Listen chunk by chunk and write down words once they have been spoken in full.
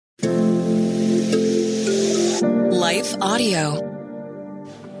Life Audio.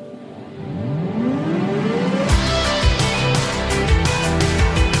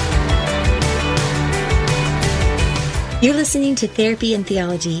 You're listening to Therapy and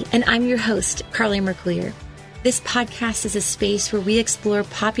Theology, and I'm your host, Carly Mercoulier. This podcast is a space where we explore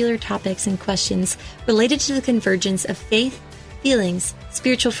popular topics and questions related to the convergence of faith, feelings,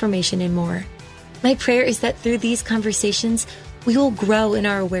 spiritual formation, and more. My prayer is that through these conversations, we will grow in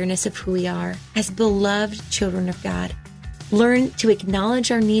our awareness of who we are as beloved children of God, learn to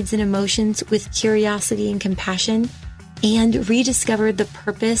acknowledge our needs and emotions with curiosity and compassion, and rediscover the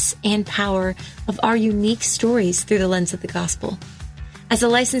purpose and power of our unique stories through the lens of the gospel. As a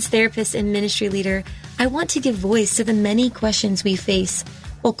licensed therapist and ministry leader, I want to give voice to the many questions we face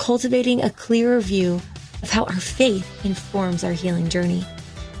while cultivating a clearer view of how our faith informs our healing journey.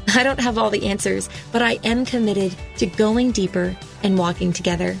 I don't have all the answers, but I am committed to going deeper and walking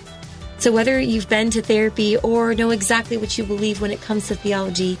together. So whether you've been to therapy or know exactly what you believe when it comes to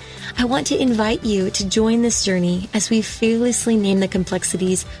theology, I want to invite you to join this journey as we fearlessly name the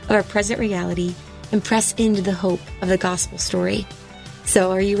complexities of our present reality and press into the hope of the gospel story.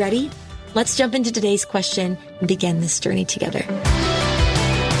 So are you ready? Let's jump into today's question and begin this journey together.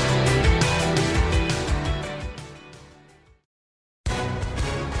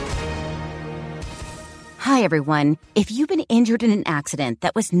 Hi, everyone. If you've been injured in an accident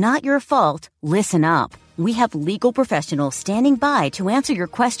that was not your fault, listen up. We have legal professionals standing by to answer your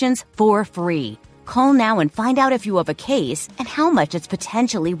questions for free. Call now and find out if you have a case and how much it's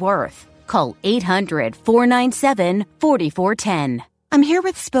potentially worth. Call 800-497-4410. I'm here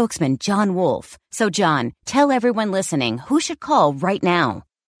with spokesman John Wolf. So, John, tell everyone listening who should call right now.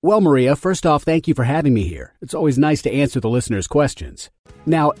 Well, Maria, first off, thank you for having me here. It's always nice to answer the listeners' questions.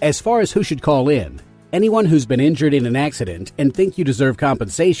 Now, as far as who should call in, anyone who's been injured in an accident and think you deserve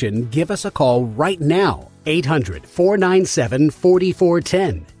compensation, give us a call right now.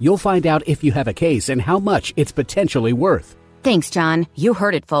 800-497-4410. You'll find out if you have a case and how much it's potentially worth. Thanks, John. You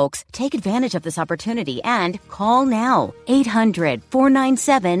heard it, folks. Take advantage of this opportunity and call now.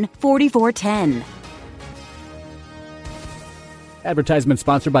 800-497-4410. Advertisement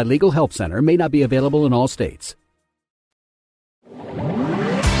sponsored by Legal Help Center. May not be available in all states.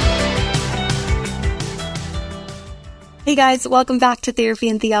 Hey guys, welcome back to Therapy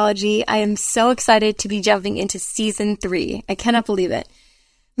and Theology. I am so excited to be jumping into season 3. I cannot believe it.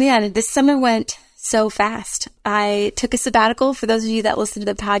 Man, this summer went so fast. I took a sabbatical. For those of you that listen to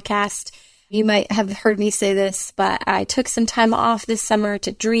the podcast, you might have heard me say this, but I took some time off this summer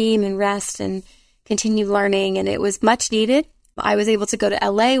to dream and rest and continue learning, and it was much needed. I was able to go to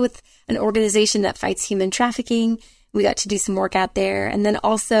LA with an organization that fights human trafficking. We got to do some work out there, and then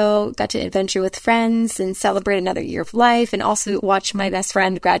also got to adventure with friends and celebrate another year of life, and also watch my best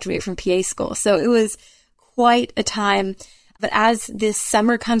friend graduate from PA school. So it was quite a time. But as this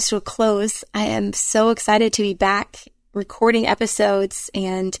summer comes to a close, I am so excited to be back recording episodes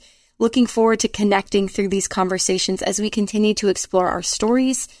and looking forward to connecting through these conversations as we continue to explore our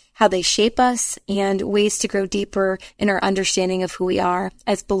stories, how they shape us, and ways to grow deeper in our understanding of who we are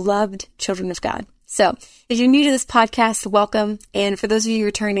as beloved children of God. So if you're new to this podcast, welcome. And for those of you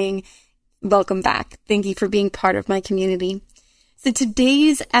returning, welcome back. Thank you for being part of my community. So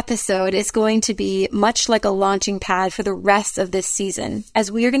today's episode is going to be much like a launching pad for the rest of this season,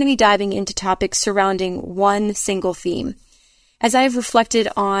 as we are going to be diving into topics surrounding one single theme. As I've reflected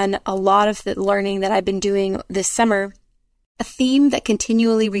on a lot of the learning that I've been doing this summer, a theme that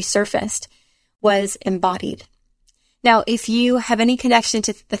continually resurfaced was embodied. Now, if you have any connection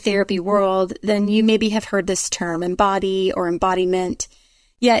to the therapy world, then you maybe have heard this term, embody or embodiment.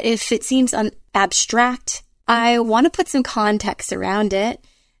 Yet if it seems abstract, I want to put some context around it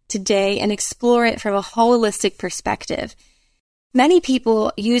today and explore it from a holistic perspective. Many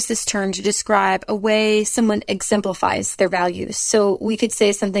people use this term to describe a way someone exemplifies their values. So we could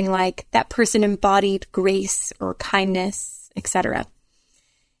say something like, that person embodied grace or kindness, etc.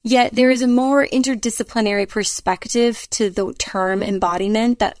 Yet there is a more interdisciplinary perspective to the term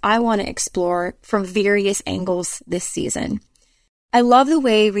embodiment that I want to explore from various angles this season. I love the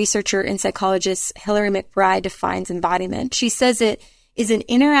way researcher and psychologist Hilary McBride defines embodiment. She says it is an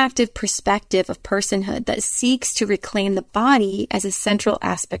interactive perspective of personhood that seeks to reclaim the body as a central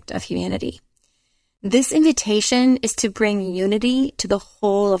aspect of humanity. This invitation is to bring unity to the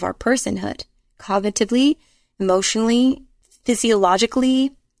whole of our personhood, cognitively, emotionally,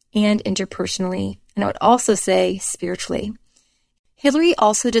 physiologically, and interpersonally, and I would also say spiritually. Hilary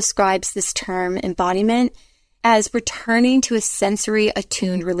also describes this term embodiment as returning to a sensory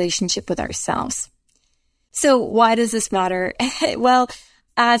attuned relationship with ourselves. So why does this matter? Well,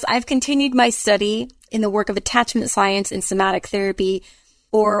 as I've continued my study in the work of attachment science and somatic therapy,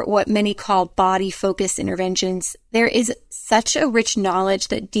 or what many call body-focused interventions, there is such a rich knowledge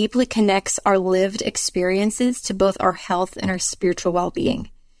that deeply connects our lived experiences to both our health and our spiritual well-being.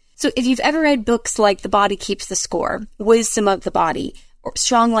 So if you've ever read books like The Body Keeps the Score, Wisdom of the Body, or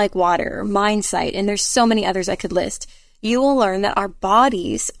Strong Like Water, or Mindsight, and there's so many others I could list, you will learn that our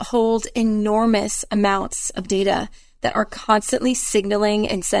bodies hold enormous amounts of data that are constantly signaling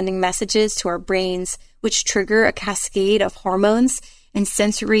and sending messages to our brains, which trigger a cascade of hormones and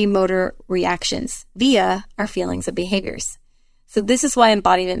sensory motor reactions via our feelings and behaviors. So this is why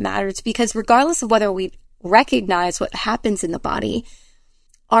embodiment matters, because regardless of whether we recognize what happens in the body,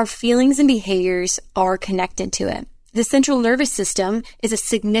 our feelings and behaviors are connected to it. The central nervous system is a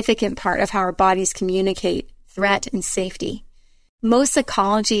significant part of how our bodies communicate threat and safety. Most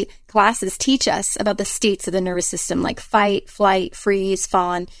psychology classes teach us about the states of the nervous system, like fight, flight, freeze,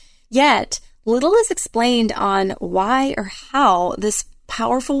 fawn. Yet, little is explained on why or how this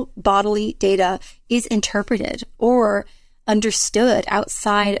powerful bodily data is interpreted or understood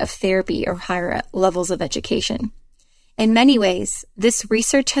outside of therapy or higher levels of education. In many ways, this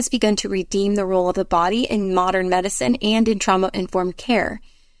research has begun to redeem the role of the body in modern medicine and in trauma-informed care.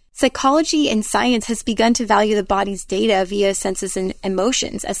 Psychology and science has begun to value the body's data via senses and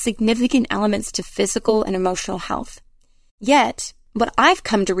emotions as significant elements to physical and emotional health. Yet, what I've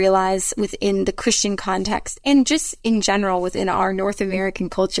come to realize within the Christian context and just in general within our North American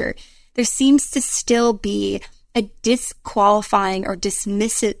culture, there seems to still be a disqualifying or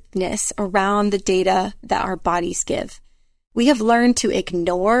dismissiveness around the data that our bodies give. We have learned to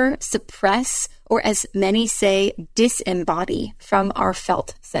ignore, suppress, or as many say, disembody from our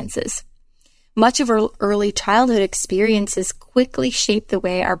felt senses. Much of our early childhood experiences quickly shape the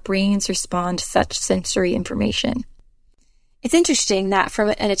way our brains respond to such sensory information. It's interesting that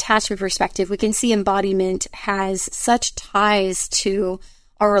from an attachment perspective, we can see embodiment has such ties to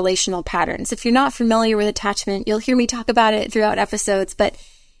our relational patterns. If you're not familiar with attachment, you'll hear me talk about it throughout episodes, but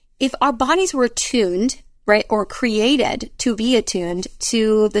if our bodies were tuned, right, or created to be attuned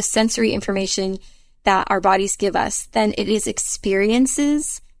to the sensory information that our bodies give us, then it is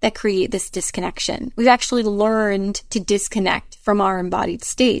experiences that create this disconnection. We've actually learned to disconnect from our embodied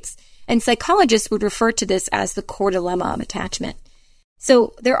states. And psychologists would refer to this as the core dilemma of attachment.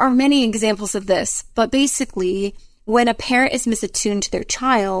 So there are many examples of this, but basically, when a parent is misattuned to their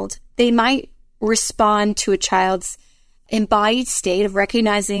child, they might respond to a child's embodied state of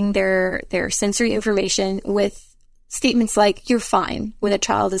recognizing their sensory information with statements like, you're fine, when a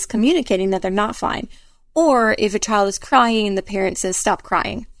child is communicating that they're not fine. Or if a child is crying, the parent says, stop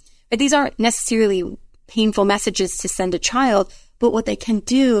crying. But these aren't necessarily painful messages to send a child, but what they can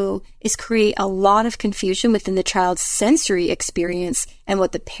do is create a lot of confusion within the child's sensory experience and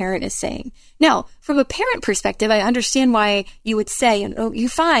what the parent is saying. Now, from a parent perspective, I understand why you would say, oh, you're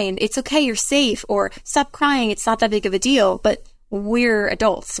fine, it's okay, you're safe, or stop crying, it's not that big of a deal, but we're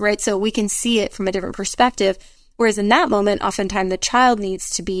adults, right? So we can see it from a different perspective. Whereas in that moment, oftentimes the child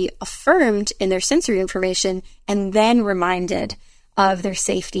needs to be affirmed in their sensory information and then reminded of their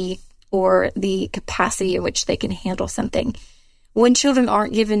safety or the capacity in which they can handle something. When children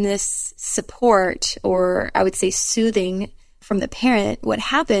aren't given this support, or I would say soothing from the parent, what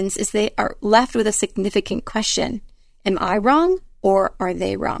happens is they are left with a significant question. Am I wrong or are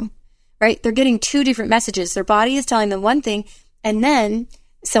they wrong? Right? They're getting two different messages. Their body is telling them one thing and then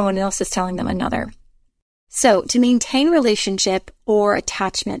someone else is telling them another. So to maintain relationship or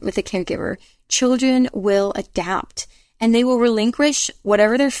attachment with a caregiver, children will adapt and they will relinquish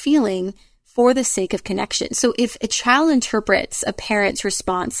whatever they're feeling for the sake of connection. So if a child interprets a parent's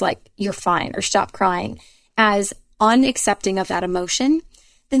response like, you're fine, or stop crying, as unaccepting of that emotion,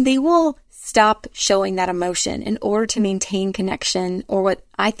 then they will stop showing that emotion in order to maintain connection, or what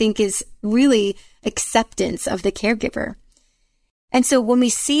I think is really acceptance of the caregiver. And so when we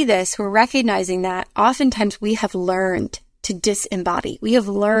see this, we're recognizing that oftentimes we have learned to disembody. We have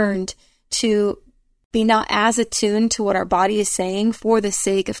learned to be not as attuned to what our body is saying for the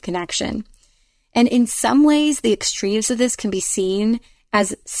sake of connection. And in some ways, the extremes of this can be seen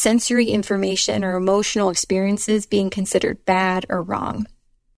as sensory information or emotional experiences being considered bad or wrong.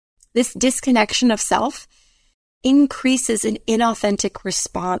 This disconnection of self increases an inauthentic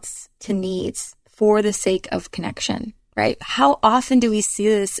response to needs for the sake of connection, right? How often do we see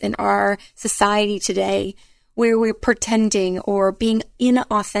this in our society today, where we're pretending or being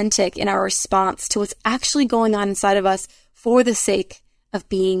inauthentic in our response to what's actually going on inside of us for the sake of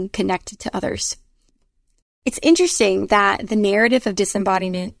being connected to others? It's interesting that the narrative of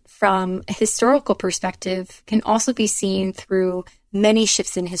disembodiment from a historical perspective can also be seen through many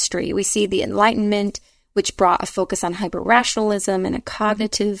shifts in history. We see the Enlightenment, which brought a focus on hyper-rationalism and a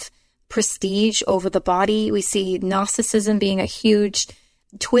cognitive prestige over the body. We see Gnosticism being a huge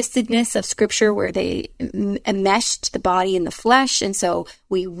twistedness of scripture where they enmeshed the body and the flesh. And so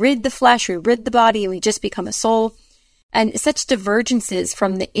we rid the flesh, we rid the body, and we just become a soul. And such divergences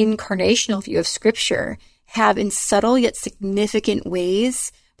from the incarnational view of scripture have in subtle yet significant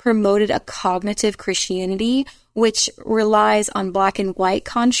ways promoted a cognitive Christianity which relies on black and white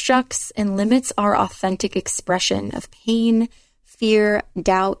constructs and limits our authentic expression of pain, fear,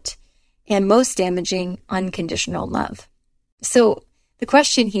 doubt, and most damaging, unconditional love. So the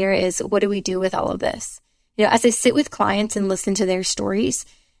question here is, what do we do with all of this? As I sit with clients and listen to their stories,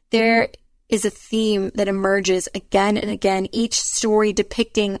 there is a theme that emerges again and again, each story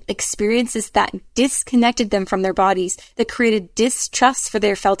depicting experiences that disconnected them from their bodies, that created distrust for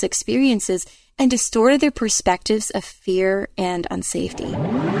their felt experiences, and distorted their perspectives of fear and unsafety.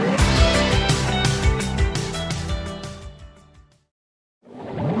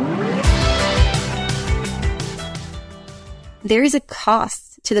 There is a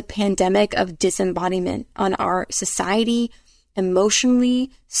cost to the pandemic of disembodiment on our society, emotionally,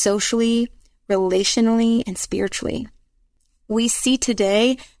 socially, relationally, and spiritually. We see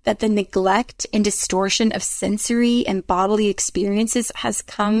today that the neglect and distortion of sensory and bodily experiences has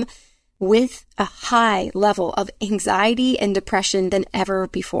come with a high level of anxiety and depression than ever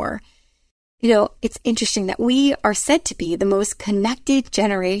before. It's interesting that we are said to be the most connected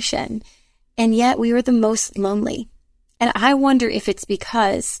generation, and yet we are the most lonely. And I wonder if it's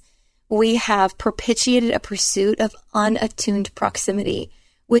because we have perpetuated a pursuit of unattuned proximity,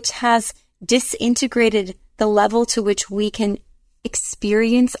 which has disintegrated the level to which we can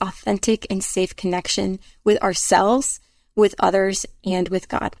experience authentic and safe connection with ourselves, with others, and with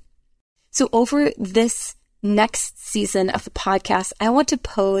God. So over this next season of the podcast, I want to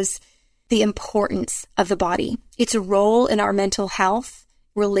pose the importance of the body, its role in our mental health,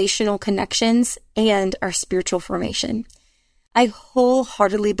 relational connections, and our spiritual formation. I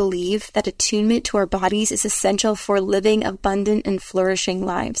wholeheartedly believe that attunement to our bodies is essential for living abundant and flourishing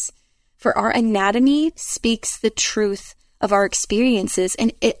lives. For our anatomy speaks the truth of our experiences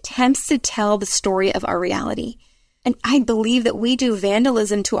and it attempts to tell the story of our reality. And I believe that we do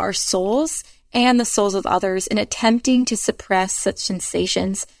vandalism to our souls and the souls of others in attempting to suppress such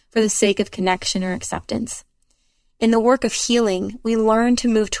sensations for the sake of connection or acceptance. In the work of healing, we learn to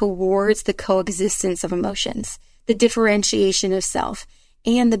move towards the coexistence of emotions, the differentiation of self,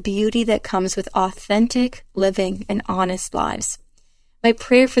 and the beauty that comes with authentic living and honest lives. My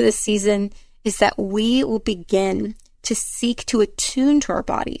prayer for this season is that we will begin to seek to attune to our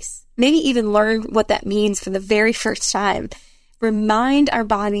bodies, maybe even learn what that means for the very first time. Remind our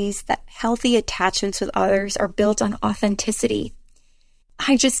bodies that healthy attachments with others are built on authenticity.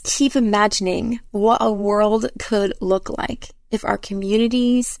 I just keep imagining what a world could look like if our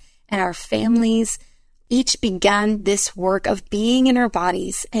communities and our families each began this work of being in our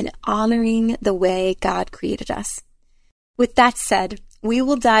bodies and honoring the way God created us. With that said, we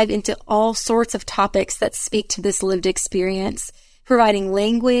will dive into all sorts of topics that speak to this lived experience, providing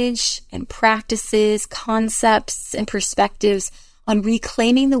language and practices, concepts, and perspectives on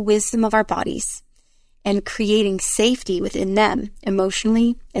reclaiming the wisdom of our bodies and creating safety within them,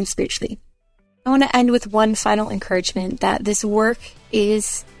 emotionally and spiritually. I want to end with one final encouragement that this work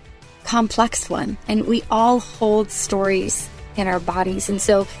is a complex one, and we all hold stories in our bodies. And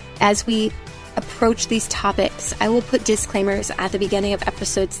so as we approach these topics, I will put disclaimers at the beginning of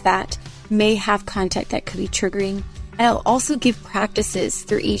episodes that may have content that could be triggering. And I'll also give practices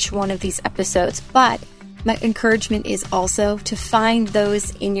through each one of these episodes. But my encouragement is also to find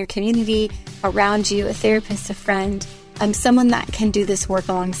those in your community, around you, a therapist, a friend, someone that can do this work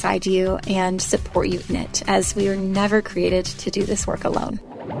alongside you and support you in it, as we were never created to do this work alone.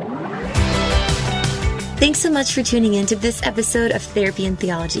 Thanks so much for tuning in to this episode of Therapy and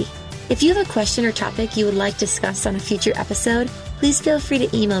Theology. If you have a question or topic you would like discussed on a future episode, please feel free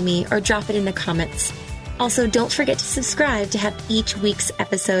to email me or drop it in the comments. Also, don't forget to subscribe to have each week's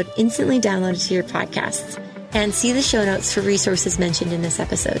episode instantly downloaded to your podcasts, and see the show notes for resources mentioned in this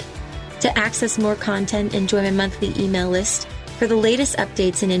episode. To access more content and join my monthly email list for the latest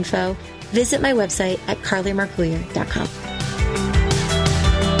updates and info, visit my website at carlymarcoulier.com.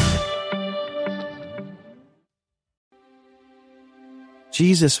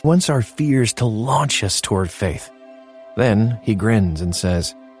 Jesus wants our fears to launch us toward faith. Then he grins and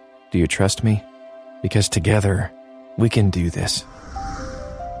says, "Do you trust me? Because together we can do this."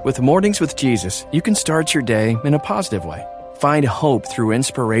 With Mornings with Jesus, you can start your day in a positive way. Find hope through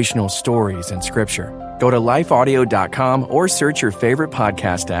inspirational stories and scripture. Go to lifeaudio.com or search your favorite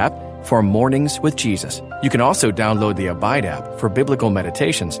podcast app for Mornings with Jesus. You can also download the Abide app for biblical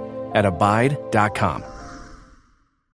meditations at abide.com.